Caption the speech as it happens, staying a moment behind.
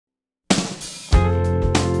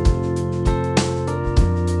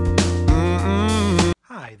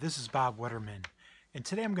this is Bob Wetterman, and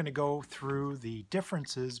today I'm going to go through the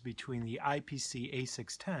differences between the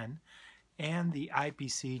IPC-A-610 and the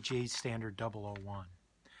IPC J-STD-001.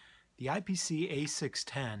 The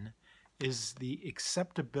IPC-A-610 is the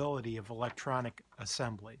acceptability of electronic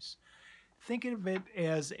assemblies. Think of it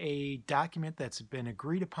as a document that's been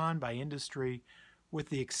agreed upon by industry with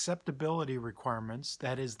the acceptability requirements,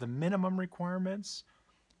 that is the minimum requirements,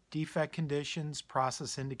 defect conditions,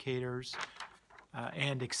 process indicators,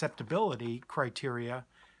 and acceptability criteria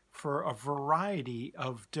for a variety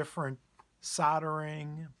of different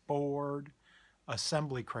soldering, board,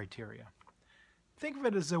 assembly criteria. Think of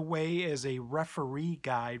it as a referee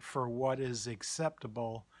guide for what is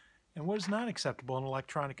acceptable and what is not acceptable in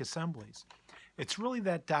electronic assemblies. It's really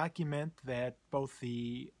that document that both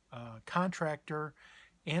the contractor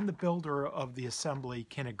and the builder of the assembly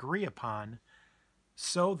can agree upon,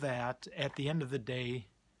 so that at the end of the day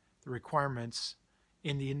the requirements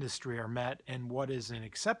in the industry are met and what is an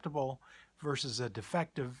acceptable versus a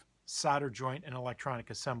defective solder joint and electronic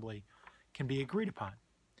assembly can be agreed upon.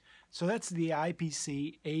 So that's the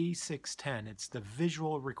IPC A610. It's the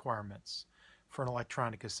visual requirements for an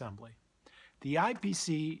electronic assembly. The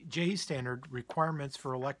IPC J-Standard requirements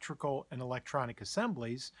for electrical and electronic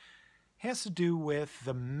assemblies has to do with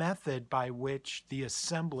the method by which the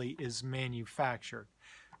assembly is manufactured.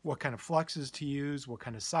 What kind of fluxes to use, what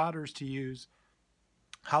kind of solders to use,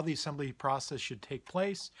 how the assembly process should take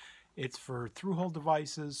place. It's for through-hole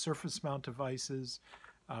devices, surface mount devices,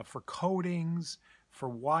 for coatings, for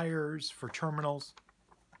wires, for terminals,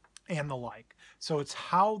 and the like. So it's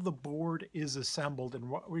how the board is assembled and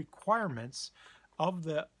what requirements of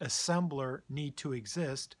the assembler need to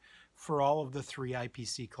exist for all of the three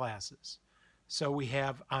IPC classes. So we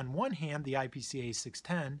have on one hand the IPC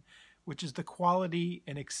A610, which is the quality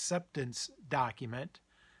and acceptance document,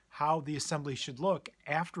 how the assembly should look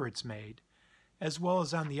after it's made, as well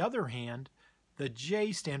as on the other hand the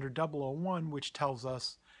J-STD-001, which tells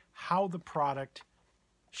us how the product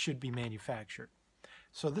should be manufactured.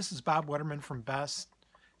 So this is Bob Wetterman from BEST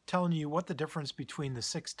telling you what the difference between the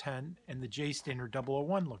 610 and the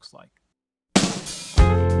J-STD-001 looks like.